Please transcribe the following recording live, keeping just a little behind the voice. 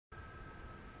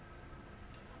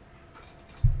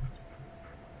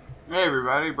Hey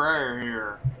everybody, Briar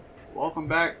here. Welcome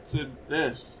back to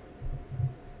this.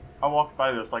 I walked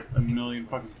by this like a million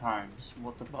fucking times.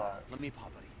 What the fuck? Let me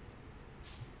pop, buddy.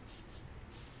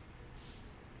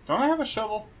 Don't I have a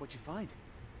shovel? What'd you find?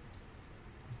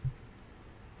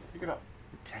 Pick it up.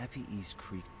 The Tappy East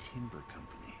Creek Timber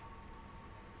Company.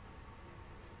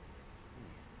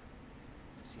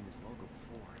 I've seen this logo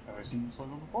before. Have I seen this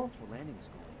logo before? That's where Landing was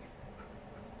going.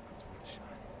 It's worth a shot.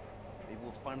 Maybe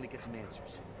we'll finally get some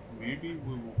answers. Maybe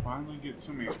we will finally get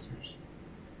some answers.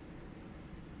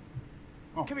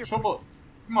 Oh, Come here, shovel.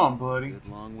 Come on, buddy. Good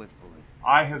long whiff, bullet.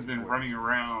 I have been running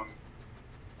around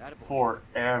Attaboy.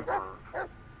 forever.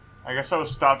 I guess I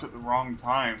was stopped at the wrong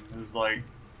time. It was like,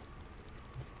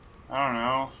 I don't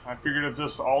know. I figured if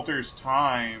this alters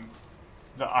time,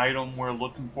 the item we're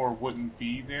looking for wouldn't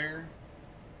be there.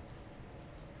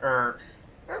 Or,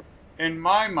 in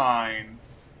my mind,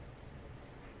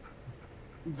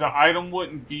 the item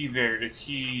wouldn't be there if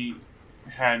he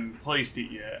hadn't placed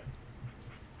it yet.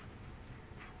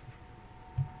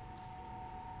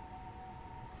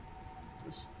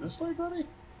 This way, buddy?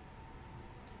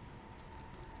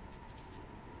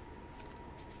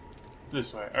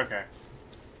 This way, okay.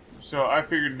 So I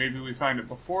figured maybe we find it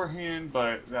beforehand,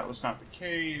 but that was not the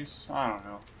case. I don't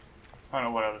know. I don't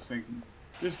know what I was thinking.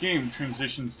 This game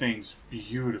transitions things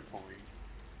beautifully.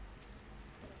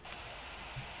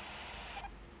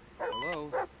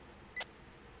 Hello?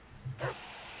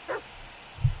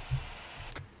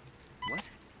 What?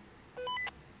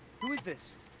 Who is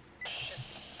this?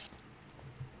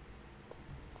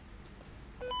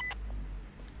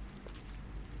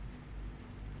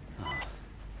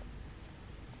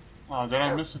 Oh, did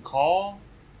I miss a call?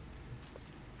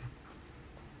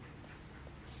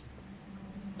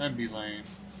 That'd be lame.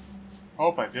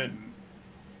 Hope I didn't.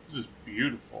 This is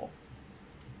beautiful.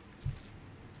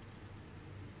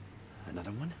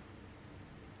 Another one?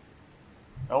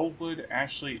 Elwood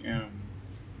Ashley M.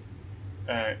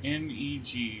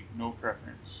 NEG, no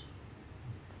preference.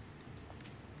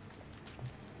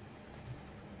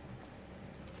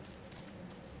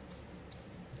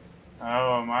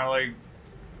 Oh, am I like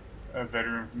a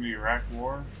veteran from the Iraq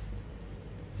War?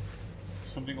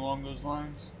 Something along those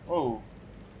lines? Oh.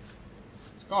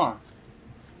 It's gone.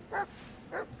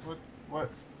 What?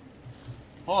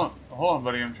 Hold on,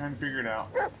 buddy, I'm trying to figure it out.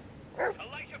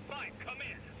 Elijah 5, come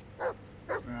in.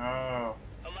 Oh.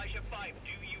 Elijah 5,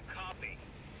 do you copy?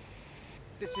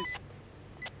 This is...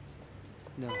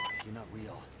 No, you're not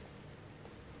real.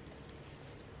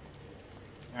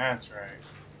 That's right.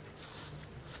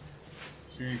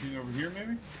 Is there anything over here,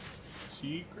 maybe?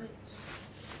 Secrets?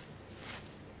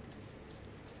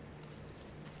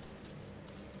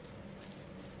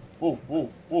 Whoa, whoa,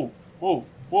 whoa, whoa,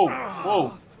 whoa,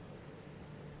 whoa!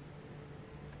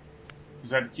 Is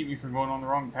that to keep me from going on the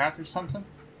wrong path or something?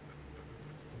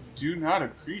 Do not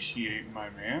appreciate, my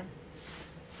man.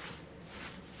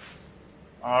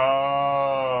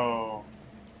 Oh.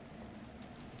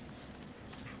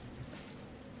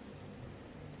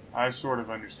 I sort of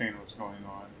understand what's going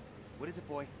on. What is it,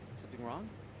 boy? Something wrong?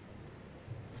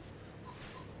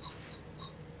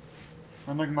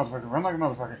 Run like a motherfucker, run like a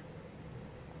motherfucker.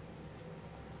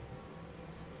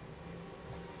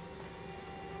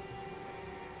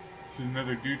 There's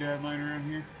another doodad lying around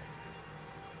here.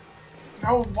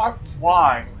 No, what?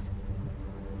 Why?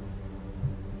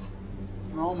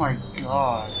 Oh my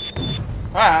god.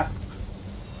 Ah!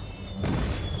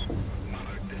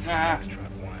 Ah!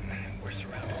 We're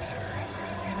surrounded, sir.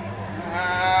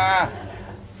 Ah!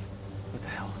 What the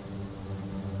hell?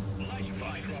 Elijah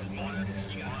 5, monitor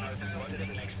to the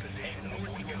next position.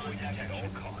 Avoid contact at all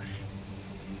costs.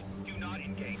 Do not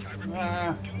engage. I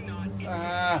repeat, do not engage.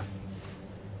 Ah!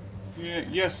 Yeah,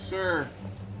 yes, sir.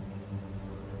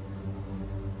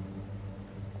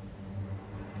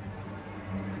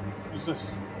 Who's this?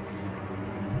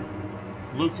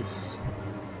 Lucas.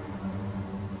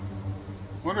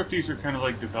 I wonder if these are kind of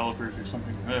like developers or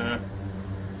something.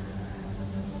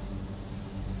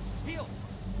 Heal!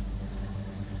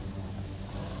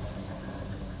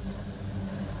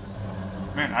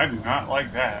 Man, I do not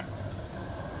like that.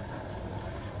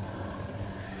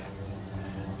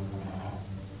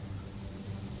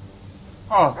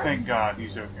 Oh, thank God,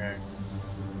 he's okay.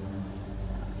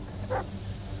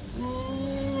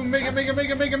 Ooh, make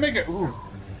it! Ooh.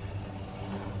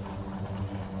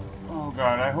 Oh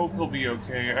God, I hope he'll be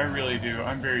okay. I really do.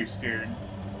 I'm very scared.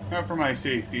 Not for my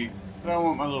safety, but I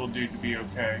want my little dude to be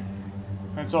okay.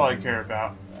 That's all I care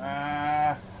about.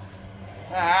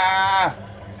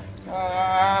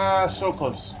 So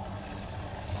close.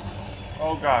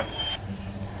 Oh God.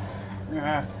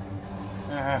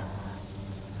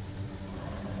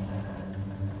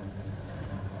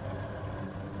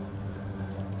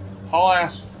 Haul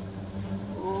ass.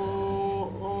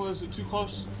 Oh, is it too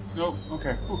close? Nope.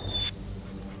 Okay. Whew.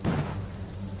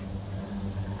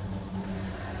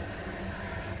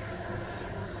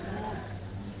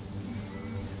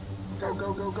 Go,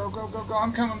 go, go, go, go, go, go.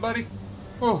 I'm coming, buddy.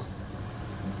 Oh.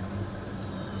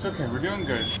 It's okay. We're doing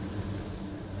good.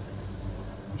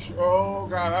 Oh,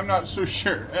 God. I'm not so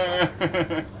sure.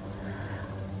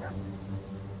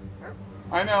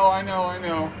 I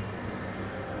know.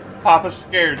 Papa's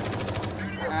scared.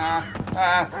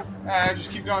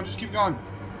 Just keep going.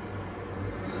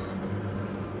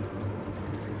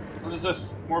 What is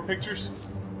this? More pictures?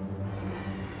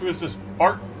 Who is this?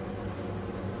 Bart?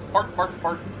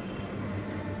 Bart.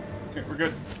 Okay, we're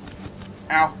good.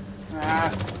 Ow.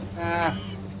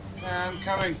 I'm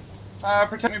coming.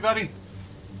 Protect me, buddy.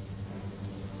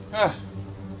 Oh,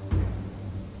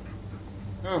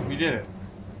 we did it.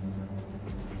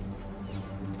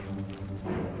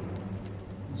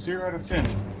 0 out of 10.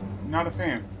 Not a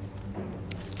fan.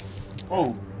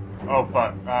 Oh,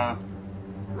 fuck. I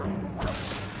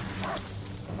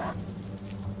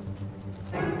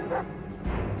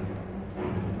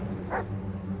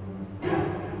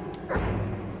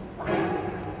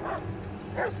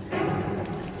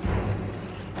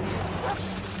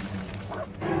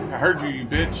heard you, you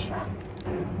bitch.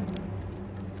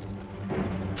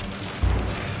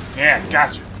 Yeah,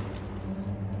 gotcha.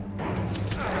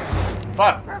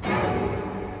 Fuck.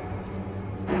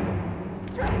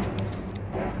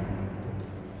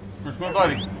 Where's my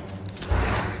buddy?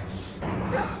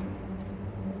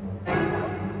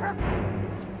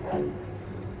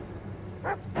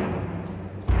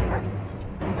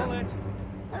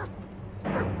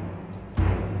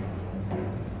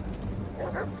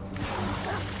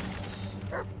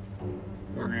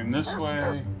 We're in this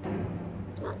way.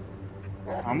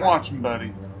 I'm watching,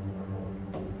 buddy.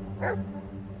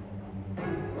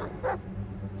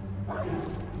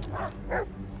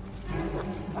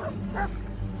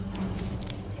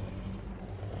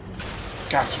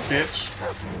 Gotcha, bitch.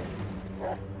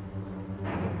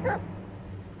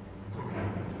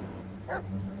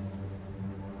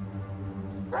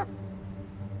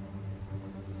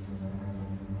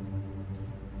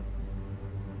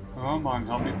 Come on,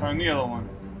 help me find the other one.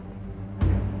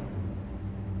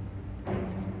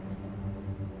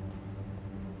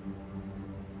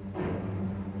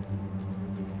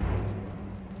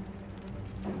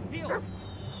 Heal.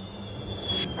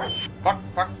 Fuck.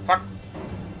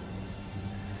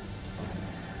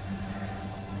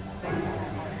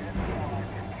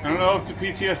 I don't know if the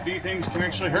PTSD things can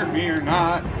actually hurt me or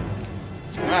not.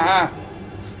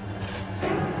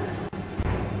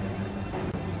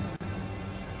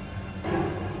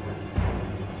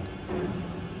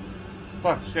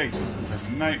 Fuck's sakes, this is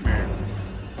a nightmare.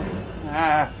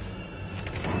 I'm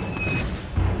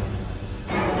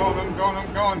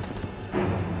going.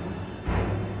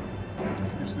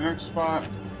 Here's the next spot.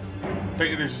 Bet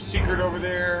you there's a secret over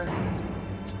there.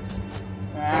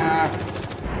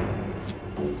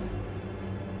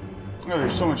 Oh,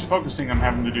 there's so much focusing I'm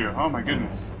having to do. Oh my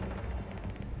goodness.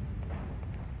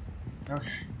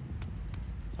 Okay.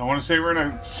 I want to say we're in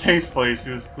a safe place.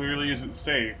 This clearly isn't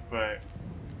safe, but...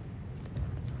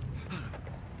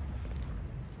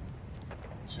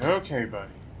 it's okay,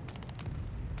 buddy.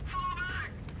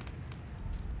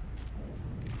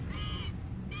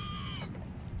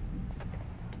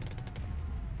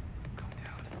 Calm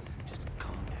down. Just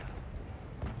calm down.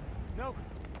 No!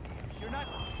 You're not...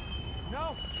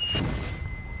 No!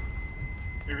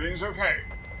 Everything's okay.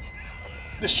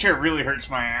 This chair really hurts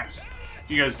my ass.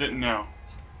 If you guys didn't know.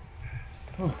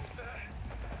 Whew.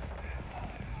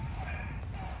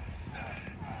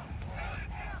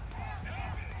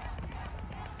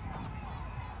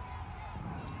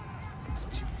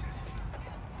 Jesus.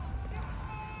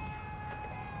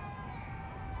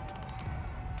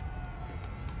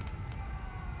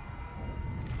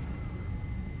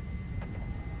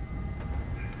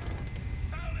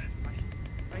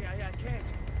 I can't.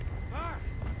 Ah!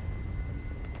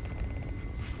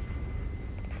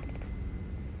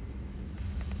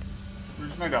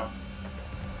 Where's my dog?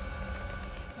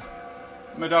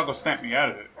 My dog will snap me out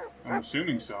of it. I'm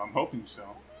assuming so. I'm hoping so.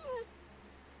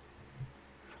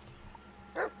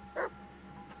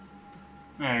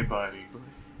 Hey, buddy.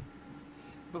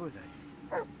 Bullet.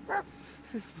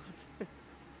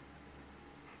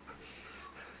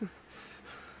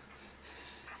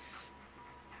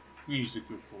 He's a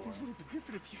good boy. This would have been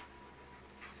different if you...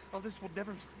 Oh, this would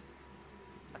never...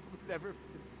 I would never...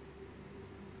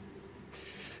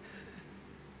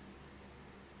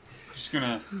 Just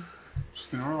gonna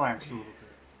relax a little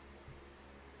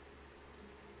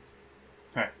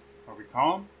bit. Okay, are we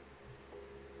calm?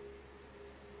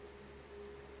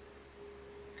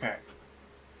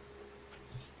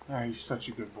 Ah, he's such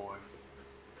a good boy.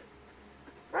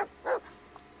 We're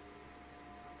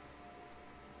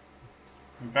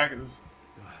back at this.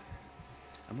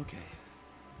 I'm okay.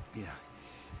 Yeah,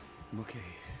 I'm okay.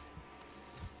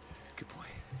 Good boy.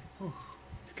 Whew.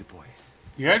 Good boy.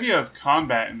 The idea of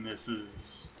combat in this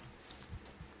is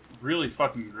really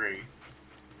fucking great.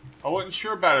 I wasn't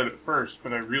sure about it at first,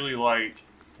 but I really like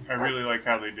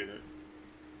how they did it.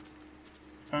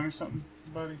 Find me something,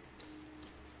 buddy?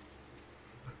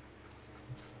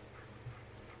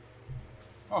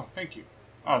 Oh, thank you.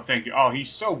 Oh, thank you. Oh, he's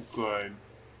so good.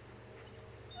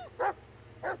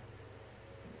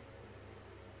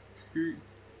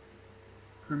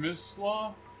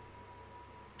 Primislaw?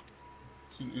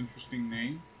 It's an interesting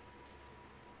name.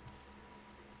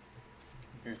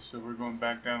 Okay, so we're going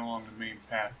back down along the main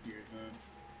path here then.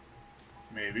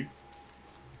 Maybe.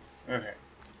 Okay.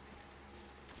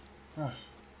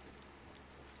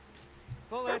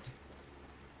 Bullet!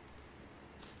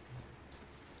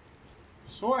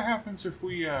 So what happens if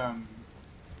we, Fuck.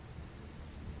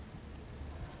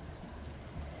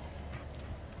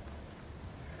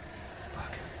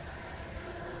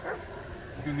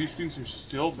 and these things are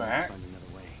still back? Find another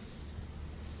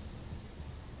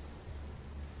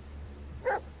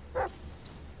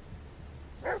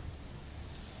way.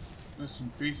 That's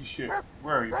some crazy shit.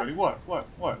 Where are you, buddy? What?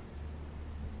 Hold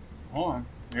on.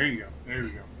 There you go. There we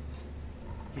go.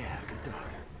 Yeah, good dog.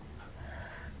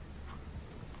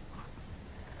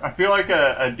 I feel like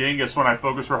a dingus when I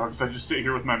focus rock because I just sit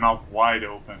here with my mouth wide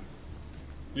open.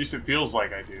 At least it feels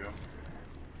like I do.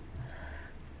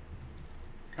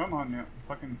 Come on now.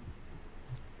 Fucking...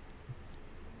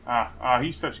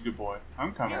 he's such a good boy.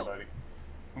 I'm coming, buddy.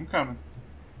 I'm coming.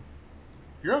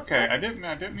 You're okay. I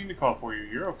didn't mean to call for you.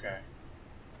 You're okay.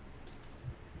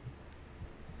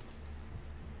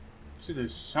 To the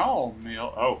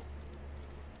sawmill. Oh.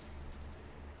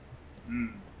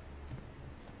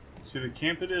 To the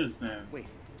camp it is then. Wait.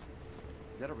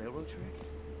 Is that a railroad track?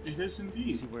 It is indeed.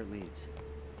 Let's see where it leads.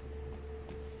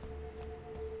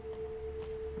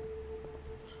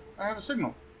 I have a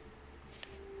signal.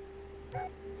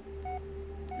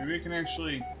 Maybe I can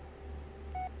actually...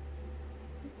 What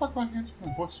the fuck am I answering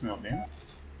my voicemail, damn it?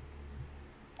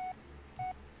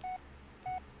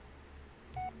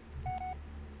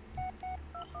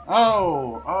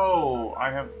 Oh, I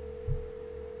have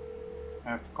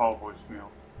to call voicemail.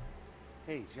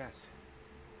 Hey, Jess.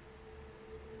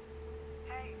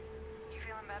 Hey, you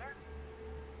feeling better?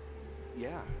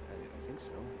 Yeah, I think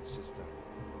so. It's just,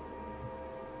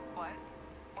 What?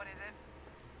 What is it?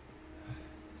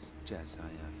 Jess,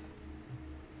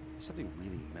 there's something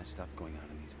really messed up going on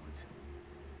in these woods.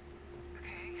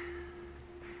 Okay.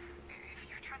 If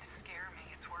you're trying to scare me,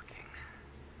 it's working.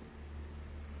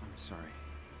 I'm sorry.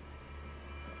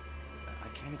 I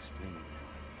can't explain it now.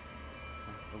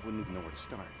 I wouldn't even know where to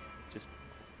start. Just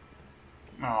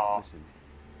Aww. listen.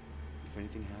 If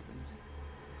anything happens,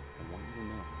 I want you to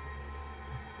know.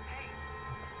 Hey,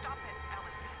 stop it,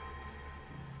 Ellis.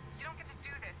 You don't get to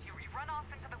do this. You run off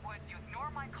into the woods, you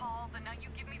ignore my calls, and now you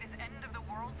give me this end of the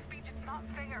world speech. It's not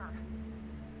fair.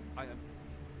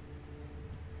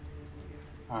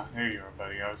 There you are,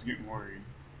 buddy. I was getting worried.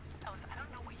 Ellis, I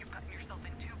don't know what you've gotten yourself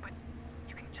into, but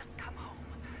you can just come home.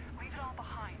 Leave it all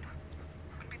behind.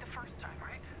 Wouldn't be the first time,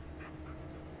 right?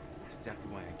 That's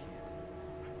exactly why I can't.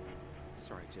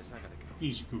 Sorry, Jess, I gotta go.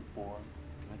 He's a good boy.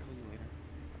 Can I call you later?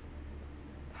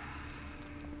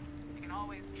 You can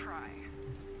always try.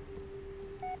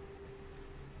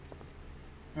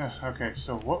 Okay,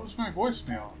 so what was my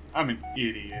voicemail? I'm an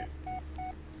idiot.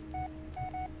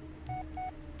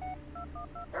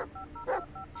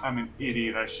 I'm an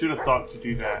idiot. I should have thought to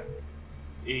do that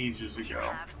ages You ago.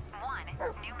 have one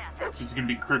new message. It's gonna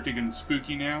be cryptic and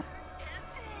spooky now.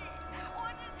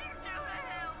 What did you do to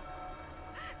him?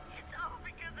 It's all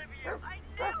because of you. I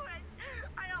knew it.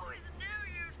 I always knew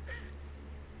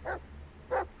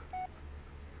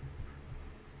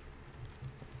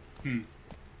you.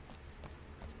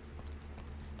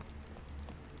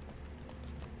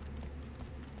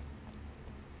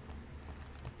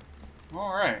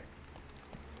 Alright.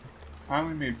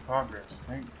 Finally made progress.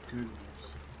 Thank goodness.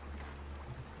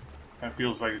 That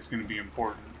feels like it's going to be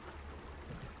important.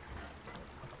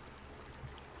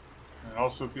 It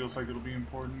also feels like it'll be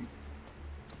important.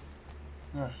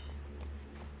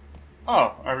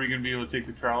 Oh, are we going to be able to take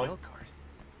the trolley? Rail cart.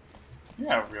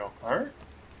 Yeah, rail cart.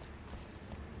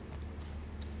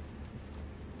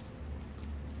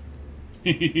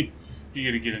 You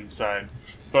gotta get inside.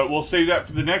 But we'll save that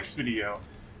for the next video.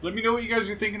 Let me know what you guys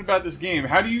are thinking about this game.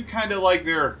 How do you kind of like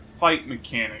their fight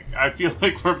mechanic. I feel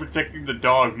like we're protecting the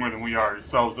dog more than we are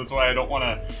ourselves. That's why I don't want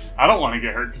to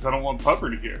get hurt, because I don't want Pupper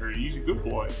to get hurt. He's a good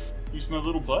boy. He's my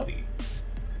little buddy.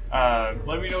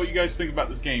 Let me know what you guys think about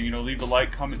this game. You know, leave a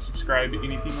like, comment, subscribe,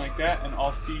 anything like that, and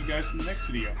I'll see you guys in the next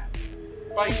video.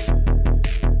 Bye!